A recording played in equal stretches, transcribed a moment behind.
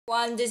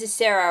This is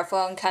Sarah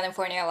from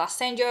California,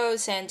 Los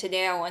Angeles, and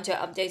today I want to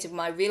update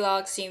my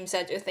vlog. Seems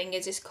that I think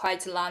it is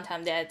quite a long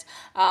time that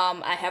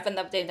I haven't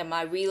updated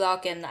my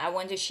vlog, and I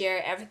want to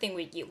share everything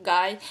with you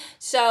guys.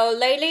 So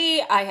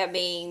lately, I have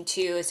been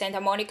to Santa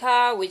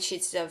Monica, which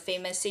is a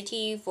famous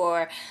city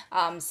for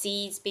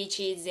seas,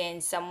 beaches,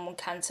 and some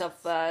kinds of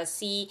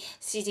sea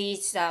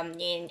cities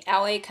in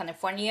LA,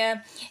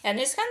 California, and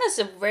it's kind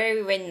of a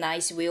very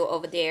nice view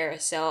over there.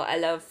 So I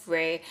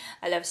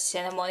love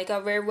Santa Monica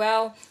very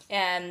well,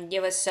 and it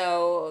was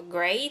so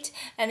great.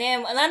 And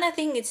then another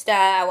thing is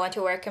that I want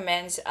to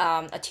recommend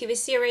a TV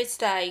series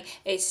that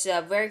is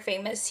very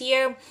famous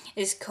here.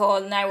 It's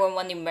called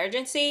 911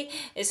 Emergency.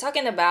 It's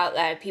talking about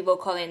like people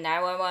calling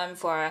 911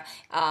 for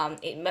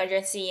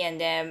emergency,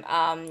 and then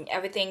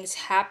everything's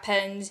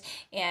happened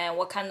and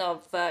what kind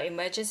of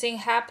emergency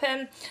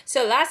happened.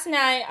 So last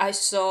night I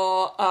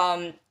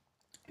saw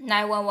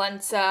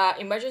 911's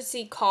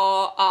emergency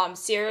call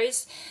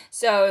series.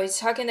 So it's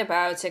talking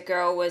about a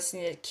girl was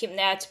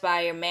kidnapped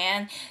by a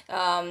man.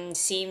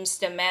 Seems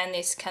the man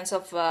is kind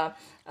of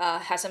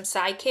has some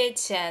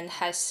psychics and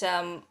has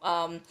some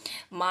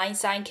mind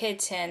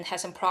psychics and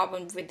has some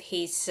problem with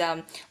his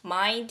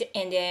mind,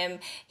 and then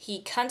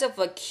he kind of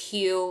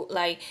killed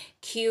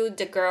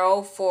the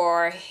girl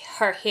for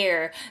her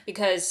hair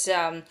because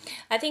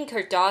I think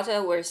her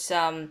daughter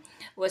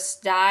was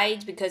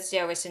died because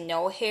there was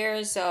no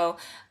hair. So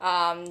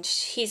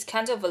he's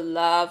kind of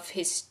love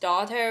his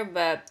daughter,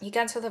 but he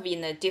kind of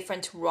in a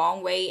different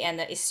wrong way and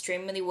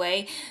extremely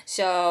way.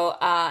 So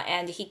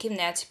and he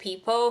kidnapped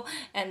people,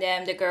 and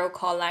then the girl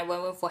called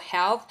 911 for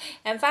help,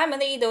 and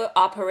finally the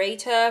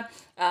operator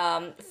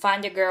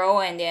find the girl,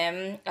 and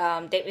then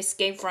they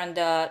escape from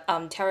the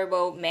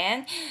terrible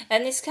man.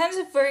 And it's kind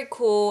of very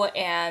cool,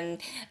 and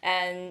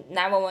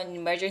 911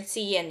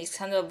 emergency, and it's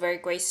kind of a very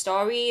great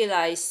story,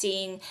 like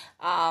seeing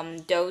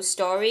those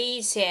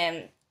stories.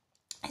 And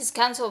it's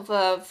kind of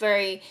a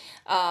very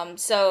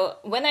so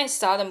when I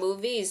saw the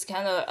movie, it's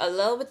kind of a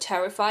little bit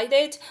terrified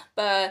it,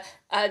 but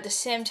at the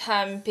same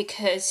time,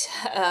 because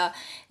I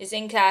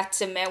think that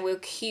the man will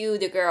kill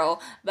the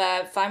girl,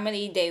 but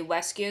finally they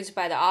rescued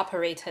by the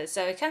operator.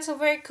 So it's kind of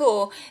very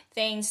cool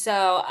thing.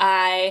 So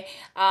I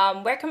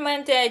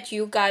recommend that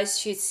you guys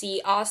should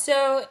see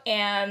also,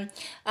 and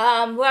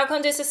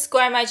welcome to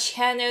subscribe my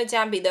channel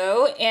down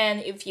below.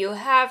 And if you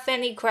have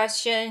any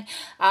question,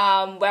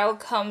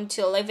 welcome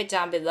to leave it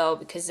down below,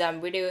 because I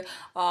really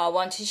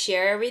want to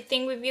share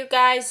everything with you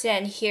guys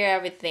and hear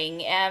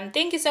everything. And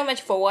thank you so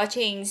much for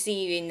watching.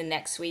 See you in the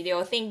next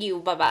video. Thank you.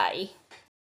 Bye bye.